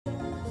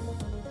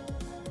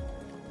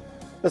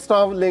The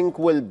Starlink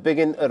will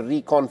begin a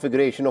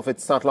reconfiguration of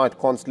its satellite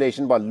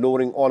constellation by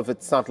lowering all of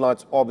its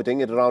satellites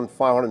orbiting at around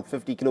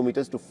 550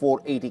 kilometers to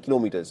 480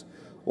 kilometers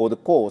over the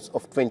course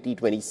of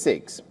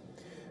 2026.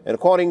 And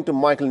according to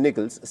Michael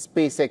Nichols,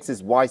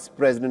 SpaceX's vice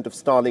president of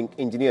Starlink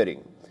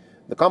engineering,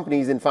 the company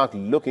is in fact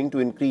looking to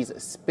increase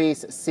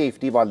space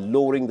safety by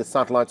lowering the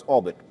satellite's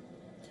orbit.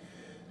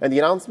 And the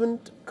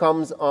announcement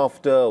comes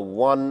after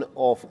one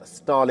of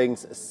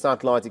Starlink's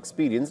satellites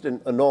experienced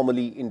an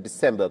anomaly in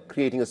December,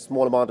 creating a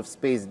small amount of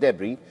space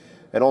debris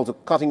and also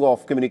cutting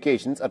off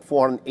communications at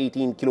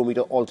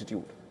 418-kilometer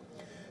altitude.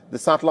 The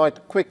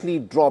satellite quickly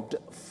dropped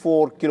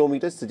 4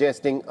 kilometers,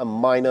 suggesting a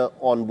minor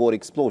onboard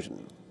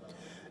explosion.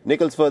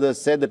 Nichols further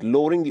said that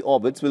lowering the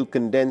orbits will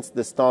condense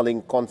the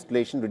Starlink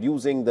constellation,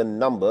 reducing the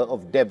number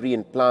of debris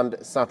and planned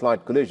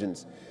satellite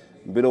collisions.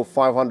 Below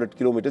 500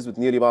 kilometers, with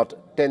nearly about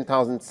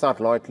 10,000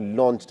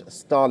 satellite-launched,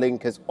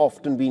 Starlink has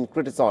often been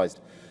criticized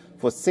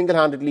for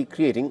single-handedly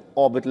creating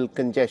orbital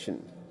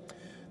congestion.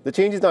 The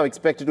change is now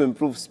expected to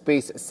improve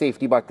space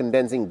safety by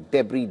condensing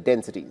debris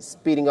density,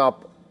 speeding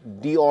up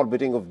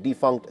deorbiting of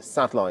defunct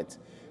satellites,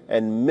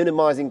 and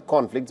minimizing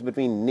conflicts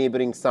between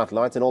neighboring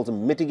satellites, and also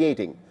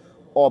mitigating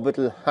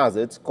orbital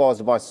hazards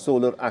caused by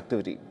solar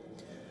activity.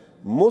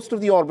 Most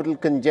of the orbital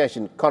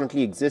congestion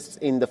currently exists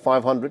in the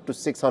 500 to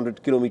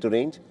 600 kilometer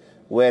range,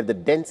 where the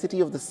density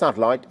of the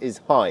satellite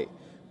is high,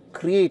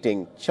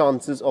 creating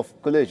chances of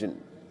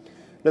collision.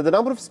 Now, the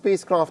number of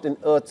spacecraft in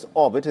Earth's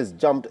orbit has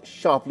jumped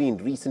sharply in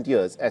recent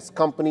years as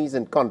companies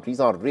and countries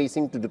are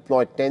racing to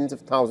deploy tens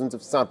of thousands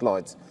of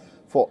satellites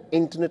for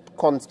internet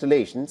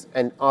constellations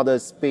and other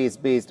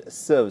space-based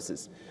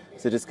services,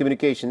 such as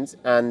communications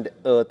and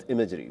Earth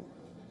imagery.